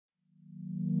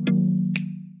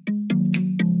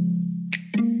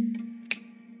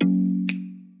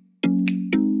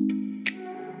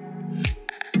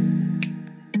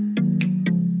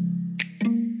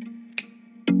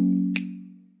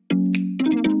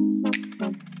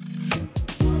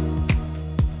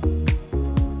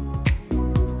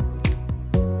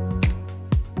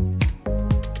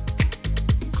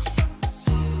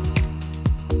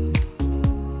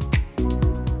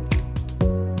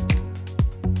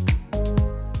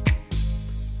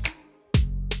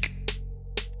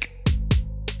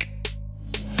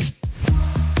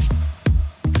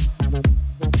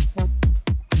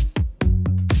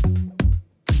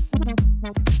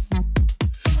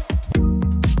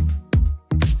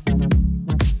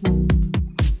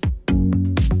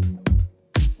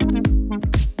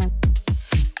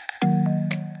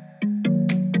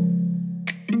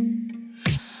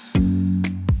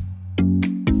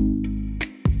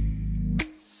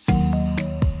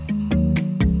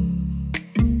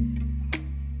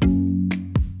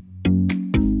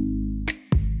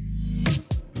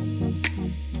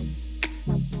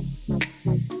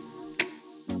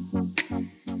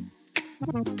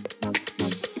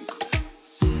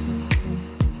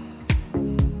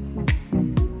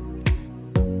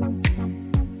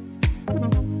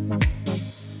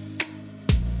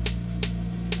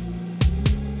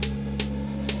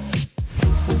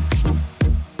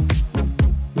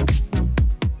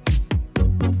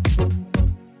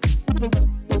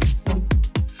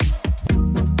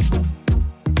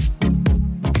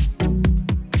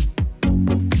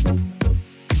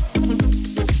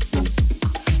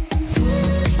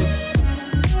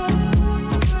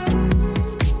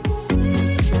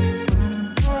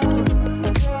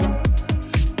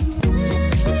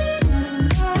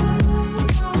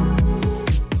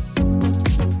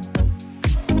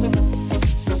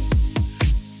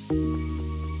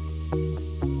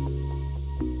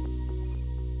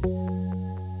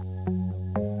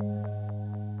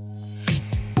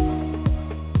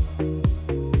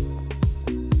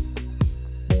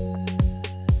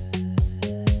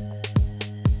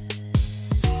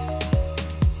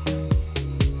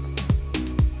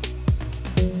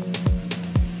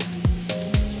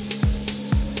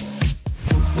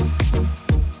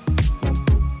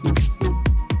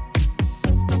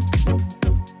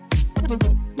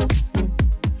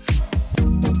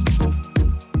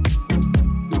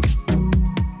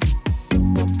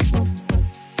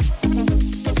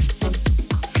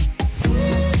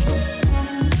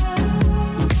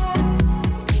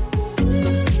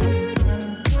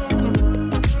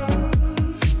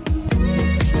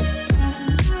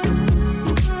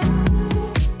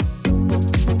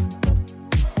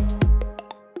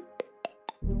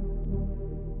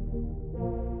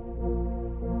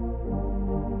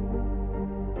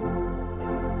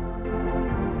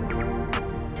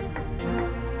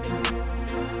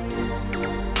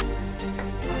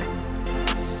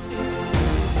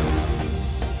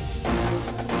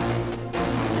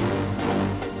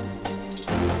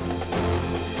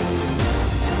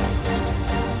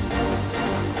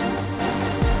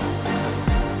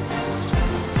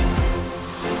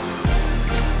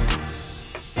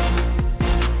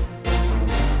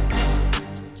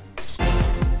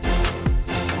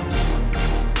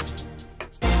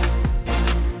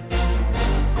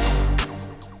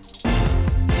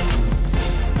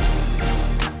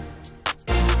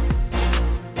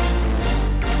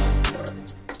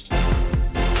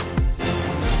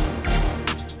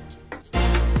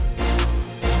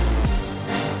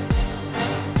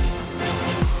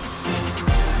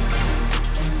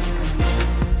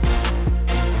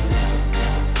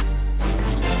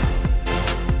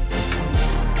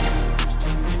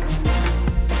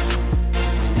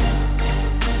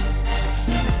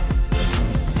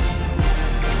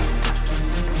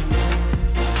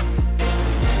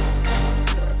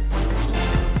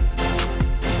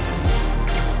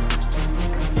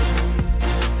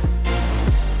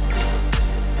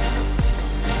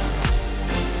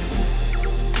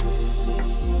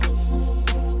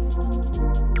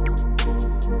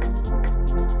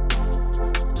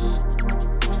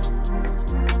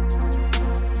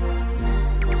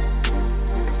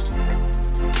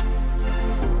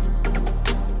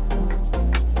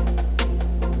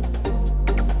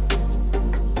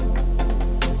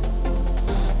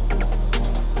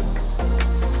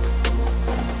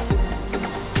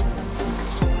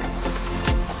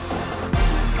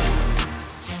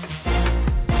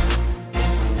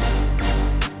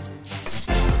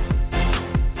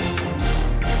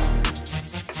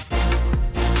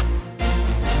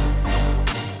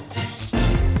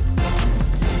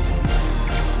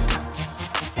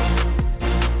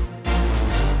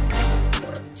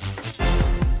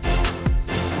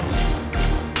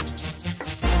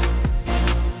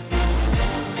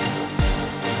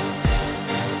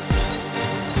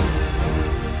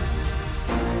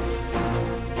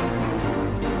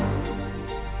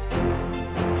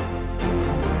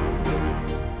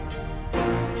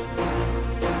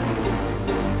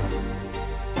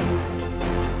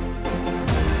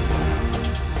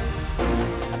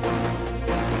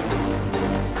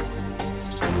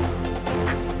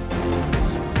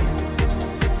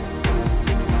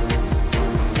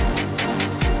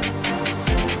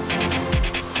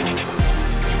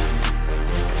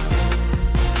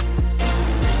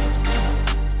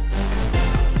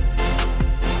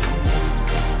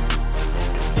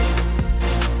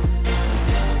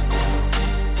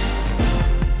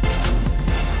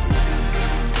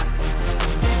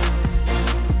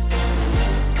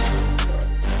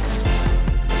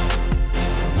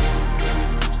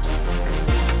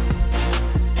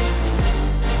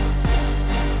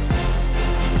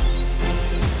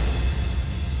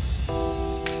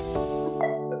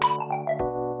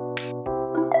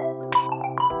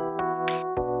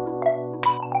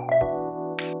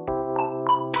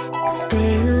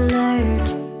Stay alert,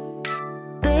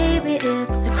 baby,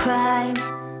 it's a crime.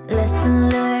 Lesson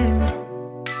learned,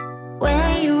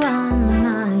 when you're on my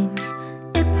mind,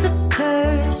 it's a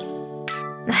curse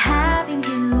not having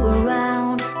you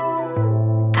around.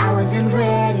 I wasn't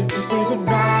ready to say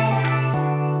goodbye.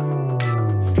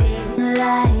 Fading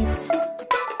lights,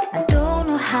 I don't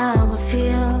know how I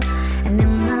feel, and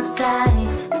in my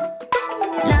sight,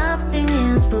 nothing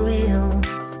is for real,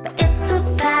 but it's a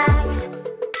fact.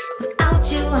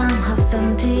 Without you, I'm half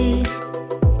empty.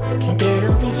 Can't get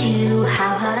over you,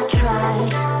 how hard I try.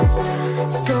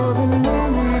 So the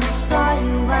moment I saw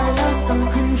you, I lost all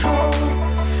control.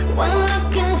 One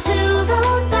look into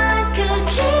those eyes could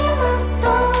dream my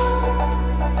soul.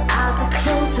 I got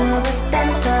closer, but then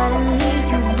suddenly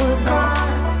you were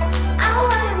gone. I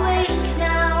wide awake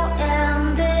now,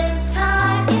 and this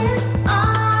time is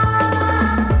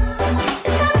on.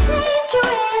 It's not danger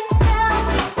itself.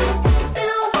 You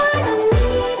feel what I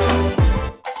need.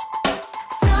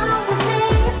 Some will say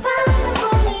you found the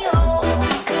Romeo.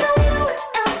 I don't know where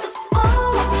else to go.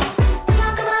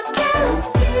 Talk about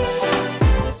jealousy.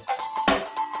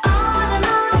 On and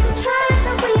on, trying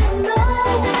to read a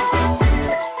note.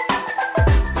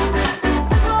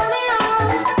 Romeo.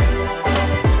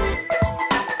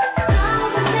 Some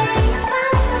will say you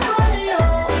found the Romeo.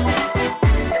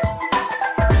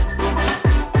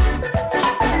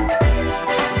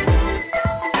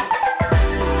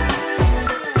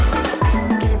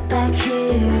 Get back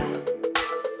here,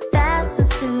 that's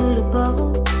unsuitable.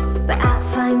 But I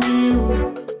find you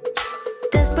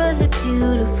desperately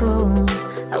beautiful.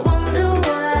 I wonder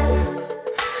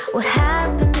what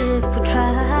happened if we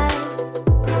tried.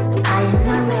 I am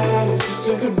not ready to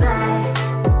say goodbye,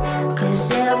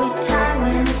 'cause every time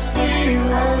when I see you,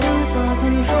 I lose all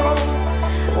control.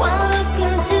 One look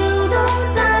into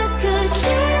those eyes could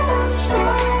dream of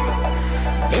soul.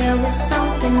 There was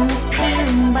something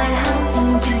appealing by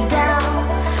hunting you down.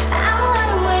 I'm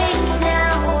wide awake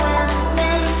now, and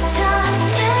this time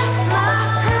is my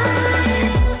time.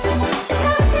 It's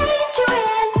not danger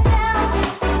itself.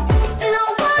 You feel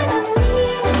what I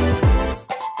need.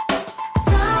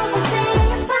 Some will say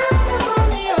you found the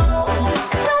Romeo.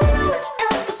 I don't know where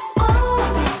else to go.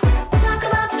 Talk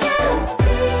about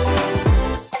jealousy.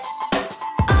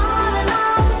 On and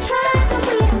on, trying to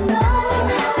read a note.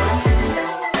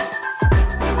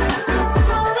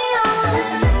 Romeo.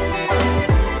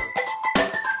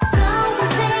 Some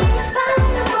will say you found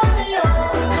the Romeo.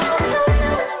 I don't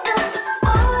know where else to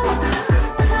go.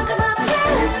 Talk about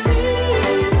jealousy.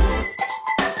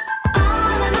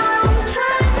 On and on,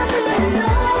 trying to read a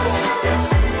note.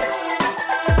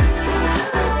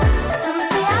 Some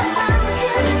say I found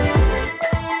him.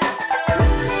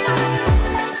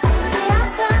 Some say I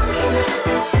found him.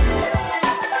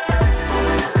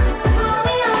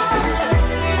 Romeo.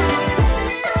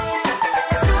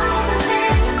 Some will say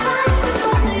you found the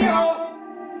Romeo.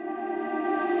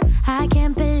 I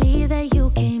can't believe that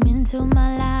you came into my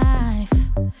life.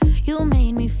 You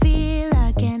made me feel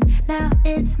again. Now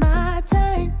it's my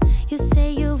turn. You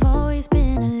say you've always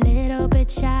been a little bit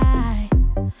shy,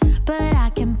 but I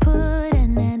can put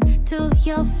an end to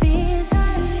your fears.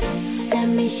 Let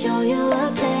me show you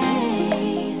a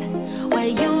place where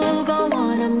you gon'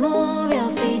 wanna move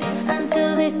your feet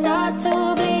until they start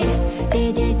to bleed.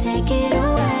 DJ, take it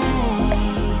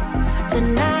away.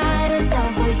 Tonight.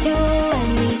 For you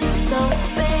and me, so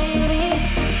baby,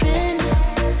 spin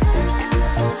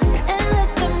and let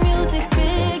the music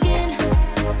begin.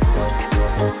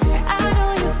 I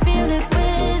know you feel it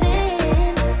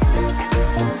within,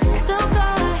 so go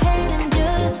ahead and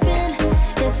just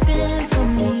spin for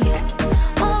me.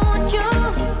 Won't you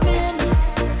spin?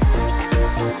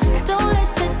 Don't let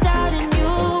the doubt in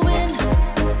you win.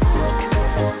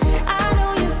 I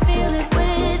know you feel it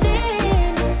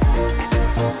within,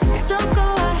 so go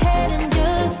ahead and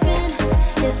just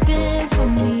spin for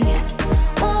me.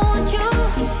 Won't you?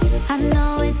 I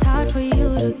know it's hard for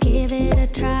you to give it a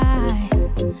try,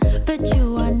 but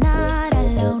you are not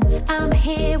alone. I'm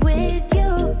here with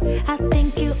you. I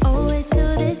think you owe it to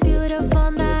this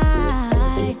beautiful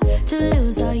night to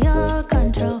lose all your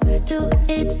control. Do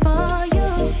it for you.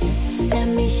 Let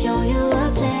me show you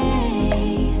a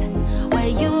place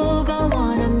where you gon'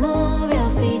 wanna move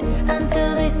your feet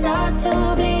until they start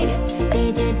to bleed.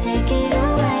 DJ, take it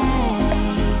away.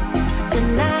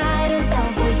 Tonight is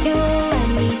all for you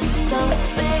and me. So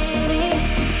baby,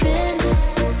 spin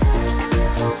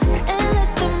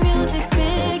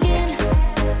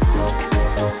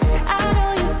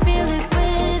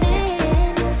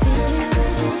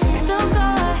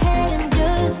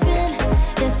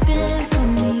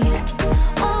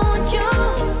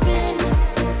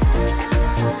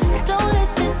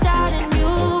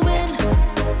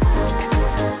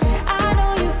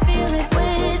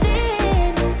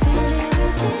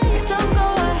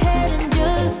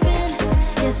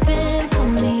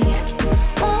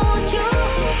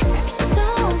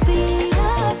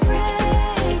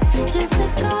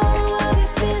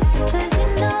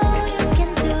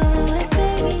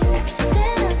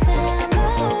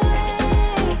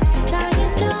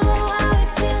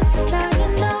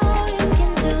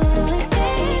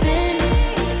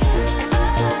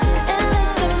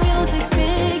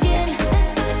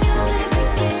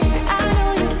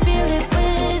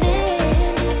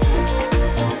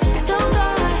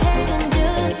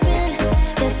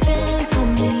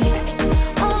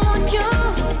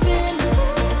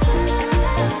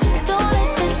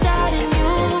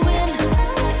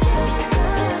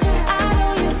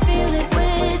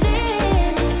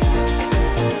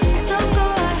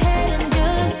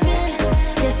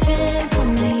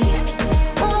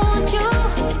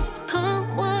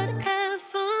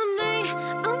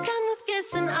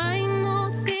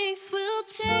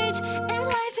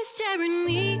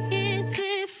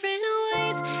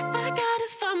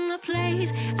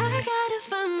days. I gotta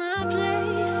find my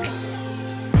place.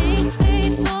 Things they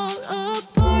fall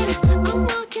apart. I'm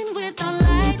walking without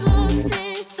light, lost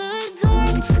in the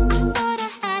dark. I thought I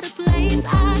had a place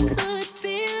I could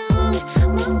belong.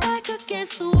 My back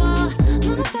against the wall,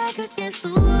 my back against the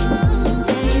wall.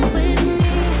 Stay with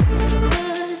me,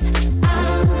 'cause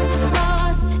I'm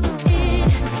lost in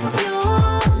your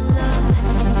love.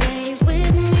 Stay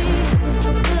with me,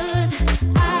 'cause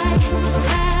I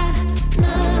have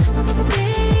nothing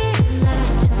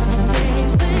left. Stay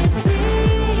with me,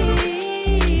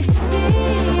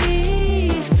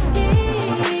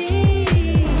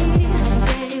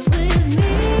 stay with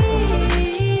me.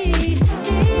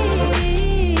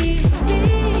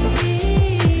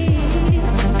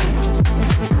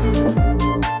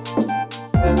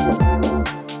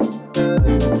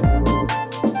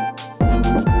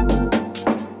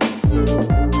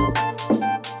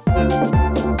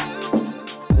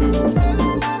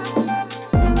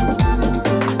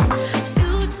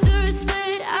 Futures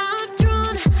that I've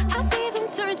drawn, I see them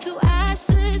turn to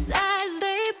ashes as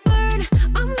they burn.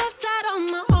 I'm left out on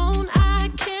my own, I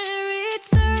can't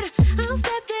return. I'm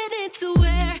stepping into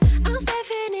where, I'm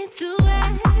stepping into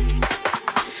where.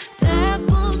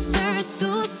 Pebbles turn to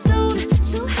stone,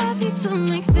 too heavy to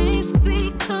make things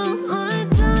become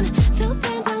undone. Feel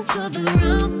pinned down to the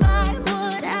ground by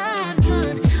what I've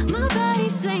done. My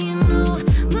body's saying no,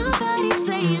 my body's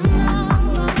saying no.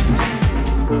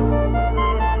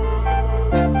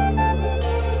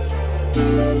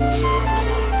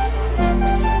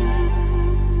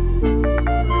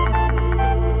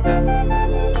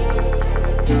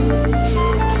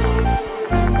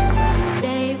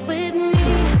 Stay with me,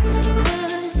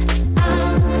 'cause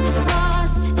I'm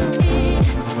lost in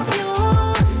your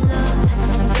love.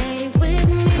 Stay with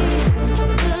me,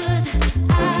 'cause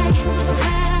I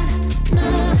have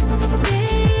nothing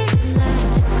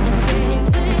left. Stay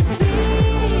with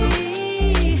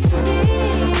me,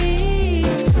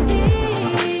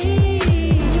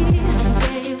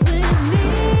 stay with me.